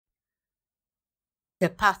The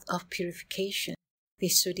Path of Purification,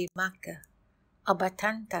 Visuddhimagga, of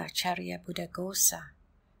Bhadantācariya Buddhaghosa,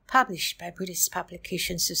 published by Buddhist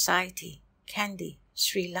Publication Society, Kandy,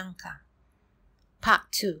 Sri Lanka.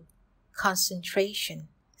 Part 2. Concentration,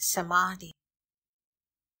 Samadhi.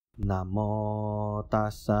 Namo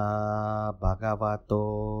tassa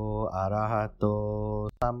bhagavato arahato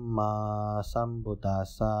samma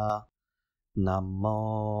sambuddhassa.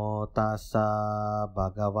 Namo tassa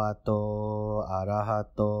bhagavato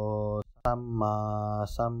arahato samma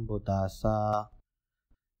sambuddhassa.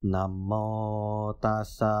 Namo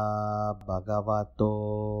tassa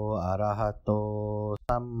bhagavato arahato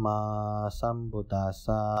samma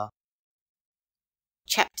sambuddhassa.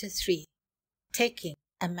 Chapter 3. Taking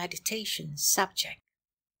a meditation subject.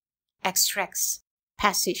 Extracts,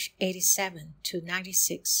 passage 87 to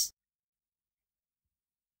 96.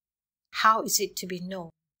 How is it to be known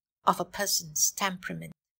of a person's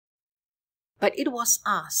temperament? But it was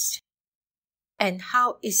asked, and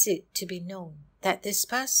how is it to be known that this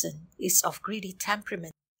person is of greedy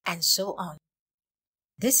temperament, and so on?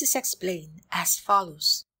 This is explained as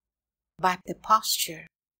follows: by the posture,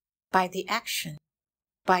 by the action,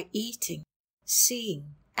 by eating,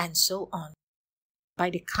 seeing, and so on, by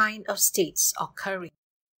the kind of states occurring,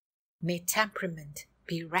 may temperament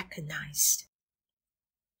be recognized.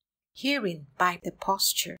 Herein by the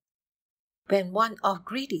posture, when one of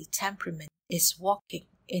greedy temperament is walking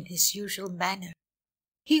in his usual manner,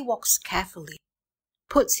 he walks carefully,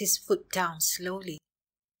 puts his foot down slowly,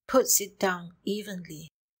 puts it down evenly,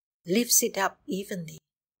 lifts it up evenly,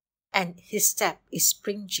 and his step is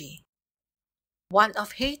springy. One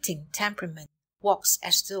of hating temperament walks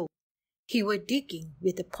as though he were digging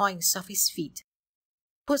with the points of his feet,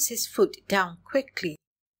 puts his foot down quickly,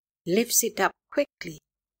 lifts it up quickly,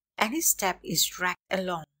 and his step is dragged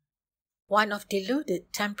along. One of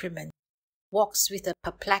deluded temperament walks with a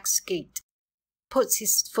perplexed gait, puts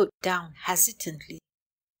his foot down hesitantly,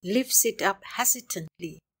 lifts it up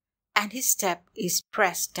hesitantly, and his step is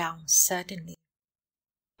pressed down suddenly.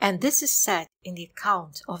 And this is said in the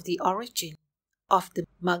account of the origin of the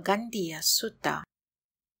Magandiya Sutta.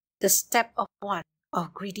 The step of one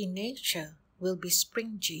of greedy nature will be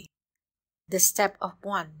springy. The step of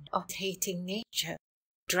one of hating nature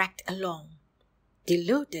dragged along.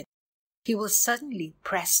 Deluded, he will suddenly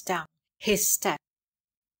press down his step.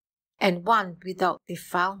 And one without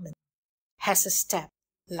defilement has a step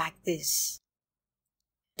like this.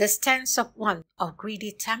 The stance of one of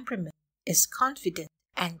greedy temperament is confident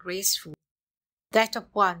and graceful. That of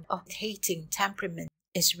one of hating temperament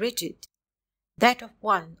is rigid. That of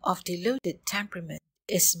one of deluded temperament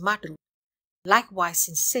is muddled, likewise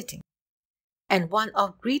in sitting. And one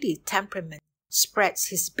of greedy temperament spreads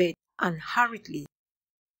his bed unhurriedly,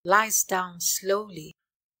 lies down slowly,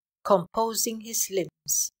 composing his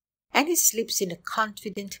limbs, and he sleeps in a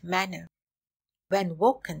confident manner. When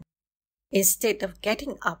woken, instead of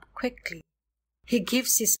getting up quickly, he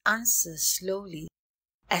gives his answer slowly,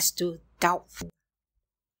 as though doubtful.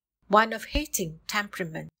 One of hating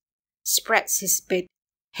temperament spreads his bed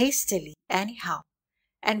hastily anyhow,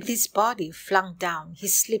 and with his body flung down he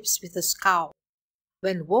sleeps with a scowl.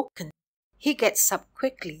 When woken, he gets up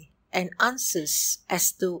quickly and answers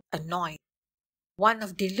as though annoyed. One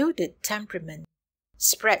of deluded temperament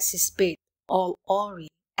spreads his bed all awry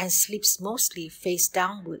and sleeps mostly face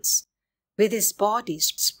downwards, with his body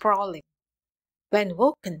sprawling. When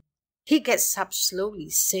woken, he gets up slowly,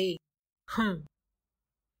 saying,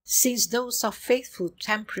 Since those of faithful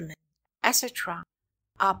temperament, etc.,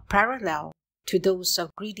 are parallel to those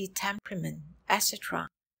of greedy temperament, etc.,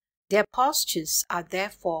 their postures are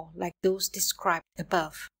therefore like those described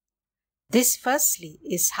above. This firstly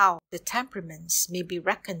is how the temperaments may be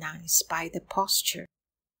recognized by the posture.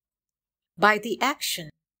 By the action,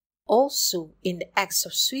 also in the acts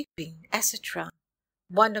of sweeping, etc.,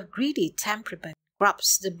 one of greedy temperament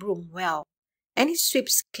grabs the broom well, and he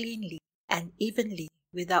sweeps cleanly and evenly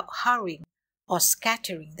without hurrying or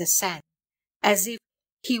scattering the sand, as if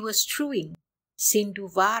he was strewing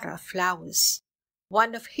sinduvara flowers.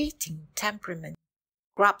 One of hating temperament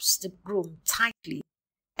grabs the broom tightly,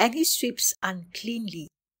 and he sweeps uncleanly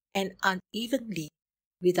and unevenly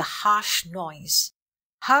with a harsh noise,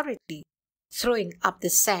 hurriedly throwing up the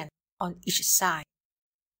sand on each side.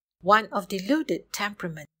 One of deluded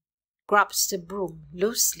temperament grabs the broom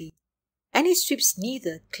loosely, and he sweeps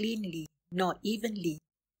neither cleanly nor evenly,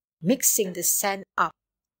 mixing the sand up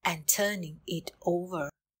and turning it over.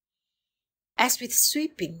 As with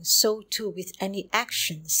sweeping, so too with any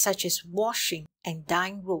action such as washing and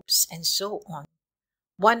dyeing robes and so on.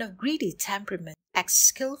 One of greedy temperament acts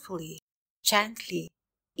skillfully, gently,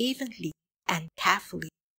 evenly, and carefully.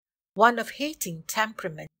 One of hating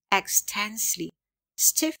temperament acts tensely,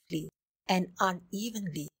 stiffly, and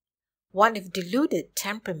unevenly. One of deluded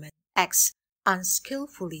temperament acts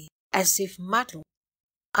unskillfully, as if muddled,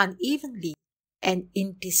 unevenly, and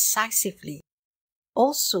indecisively.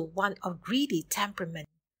 Also, one of greedy temperament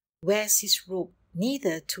wears his robe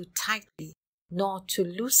neither too tightly nor too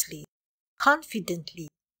loosely, confidently,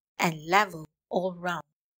 and level all round.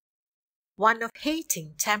 One of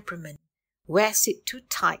hating temperament wears it too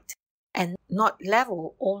tight and not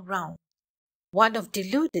level all round. One of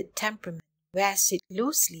deluded temperament wears it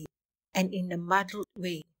loosely and in a muddled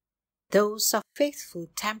way. Those of faithful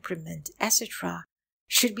temperament, etc.,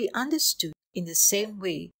 should be understood in the same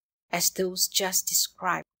way as those just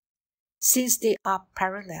described, since they are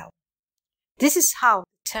parallel. This is how the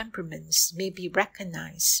temperaments may be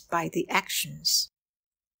recognized by the actions.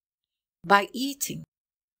 By eating,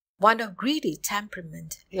 one of greedy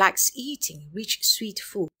temperament likes eating rich sweet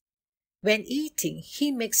food. When eating,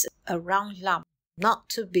 he makes a round lump, not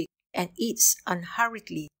too big, and eats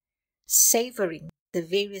unhurriedly, savoring the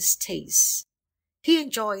various tastes. He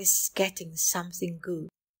enjoys getting something good.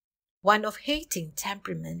 One of hating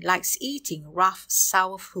temperament likes eating rough,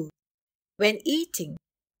 sour food. When eating,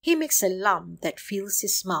 he makes a lump that fills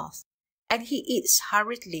his mouth, and he eats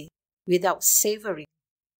hurriedly without savoring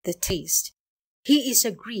the taste. He is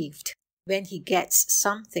aggrieved when he gets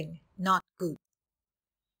something not good.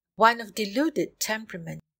 One of deluded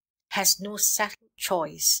temperament has no settled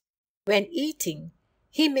choice. When eating,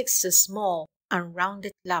 he makes a small,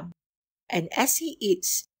 unrounded lump, and as he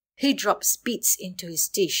eats, he drops bits into his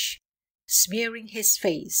dish, smearing his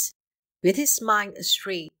face, with his mind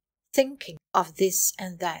astray, thinking of this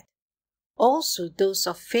and that. Also, those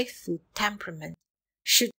of faithful temperament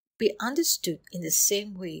should be understood in the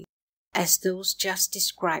same way as those just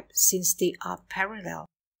described, since they are parallel.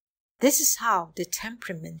 This is how the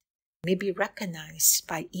temperament may be recognized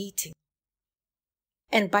by eating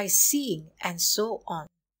and by seeing, and so on.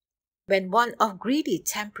 When one of greedy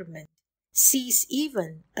temperament sees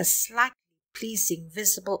even a slightly pleasing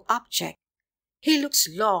visible object, he looks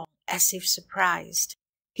long as if surprised.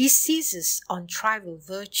 He seizes on trivial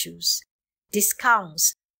virtues,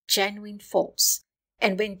 discounts genuine faults,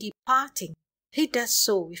 and when departing, he does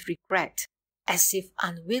so with regret, as if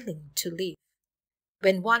unwilling to live.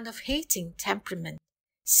 When one of hating temperament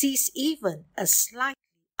sees even a slightly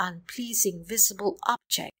unpleasing visible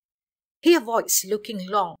object, he avoids looking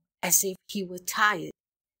long as if he were tired.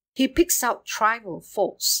 He picks out trivial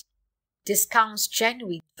faults, discounts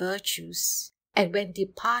genuine virtues, and when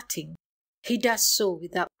departing, he does so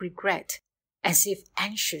without regret, as if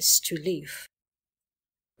anxious to live.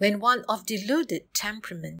 When one of deluded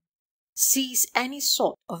temperament sees any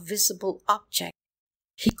sort of visible object,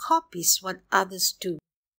 he copies what others do.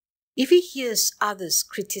 If he hears others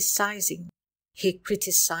criticizing, he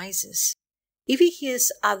criticizes. If he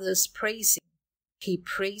hears others praising, he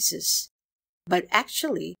praises. But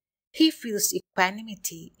actually, he feels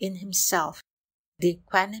equanimity in himself, the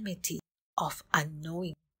equanimity of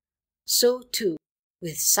unknowing. So too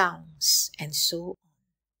with sounds, and so on.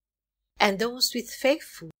 And those with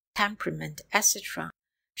faithful temperament, etc.,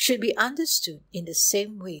 should be understood in the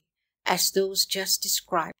same way as those just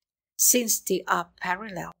described, since they are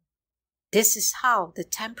parallel. This is how the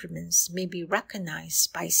temperaments may be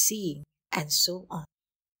recognized by seeing, and so on.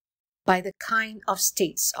 By the kind of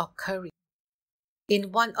states occurring.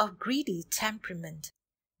 In one of greedy temperament,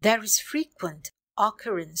 there is frequent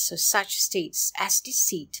occurrence of such states as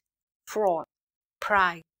deceit, fraud,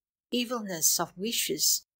 pride, evilness of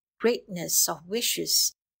wishes, greatness of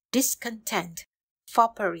wishes, discontent,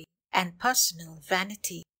 foppery, and personal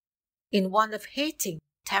vanity. In one of hating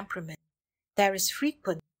temperament, there is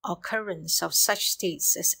frequent occurrence of such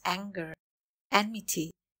states as anger,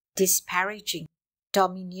 enmity, disparaging,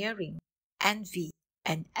 domineering, envy,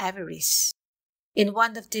 and avarice. In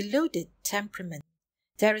one of deluded temperament,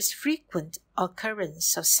 there is frequent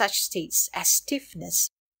occurrence of such states as stiffness,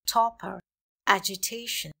 torpor,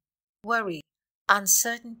 agitation, worry,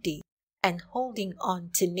 uncertainty, and holding on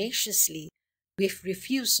tenaciously with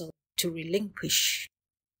refusal to relinquish.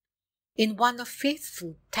 In one of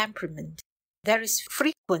faithful temperament, there is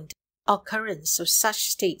frequent occurrence of such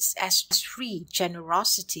states as free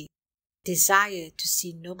generosity, desire to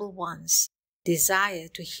see noble ones, desire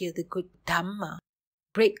to hear the good Dhamma,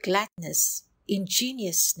 great gladness,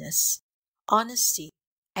 ingenuousness, honesty,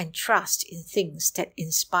 and trust in things that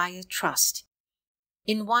inspire trust.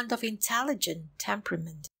 In one of intelligent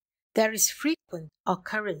temperament, there is frequent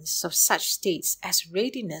occurrence of such states as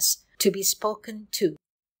readiness to be spoken to,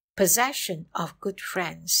 possession of good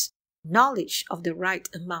friends, knowledge of the right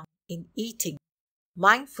amount in eating,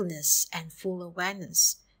 mindfulness and full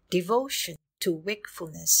awareness, devotion to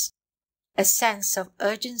wakefulness, a sense of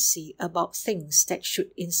urgency about things that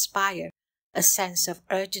should inspire a sense of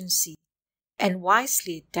urgency, and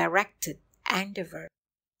wisely directed endeavor.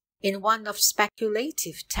 In one of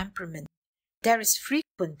speculative temperament, there is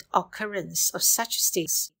frequent occurrence of such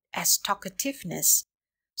states as talkativeness,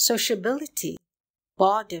 sociability,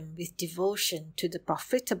 boredom with devotion to the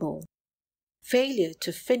profitable, failure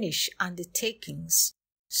to finish undertakings,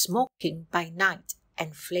 smoking by night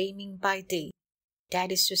and flaming by day,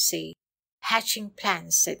 that is to say, hatching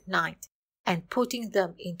plans at night and putting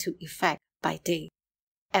them into effect by day,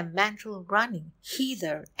 and mental running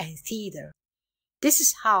hither and thither. This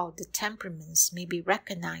is how the temperaments may be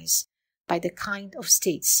recognized by the kind of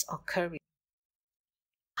states occurring.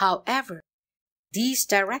 However, these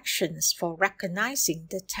directions for recognizing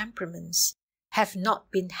the temperaments have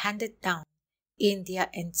not been handed down in their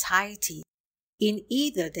entirety in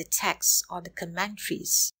either the texts or the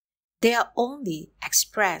commentaries. They are only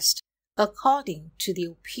expressed according to the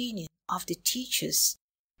opinion of the teachers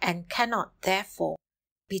and cannot therefore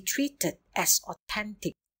be treated as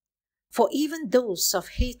authentic, for even those of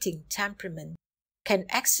hating temperament can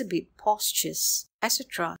exhibit postures,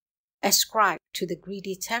 etc., ascribed to the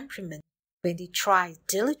greedy temperament when they try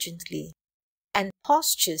diligently, and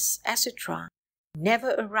postures, etc.,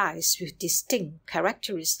 never arise with distinct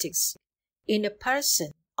characteristics in a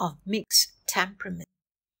person of mixed temperament.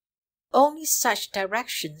 Only such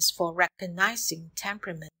directions for recognizing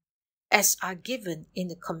temperament as are given in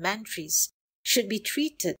the commentaries should be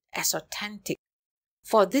treated as authentic,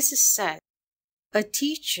 for this is said, a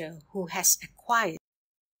teacher who has acquired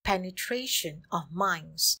penetration of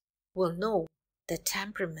minds will know the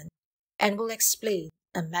temperament and will explain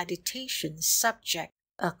a meditation subject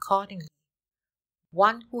accordingly.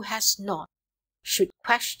 One who has not should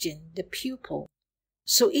question the pupil.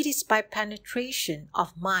 So it is by penetration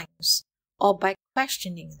of minds or by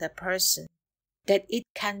questioning the person that it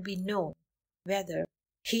can be known whether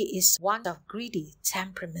he is one of greedy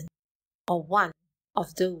temperament or one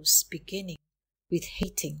of those beginning with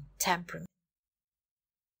hating temperament.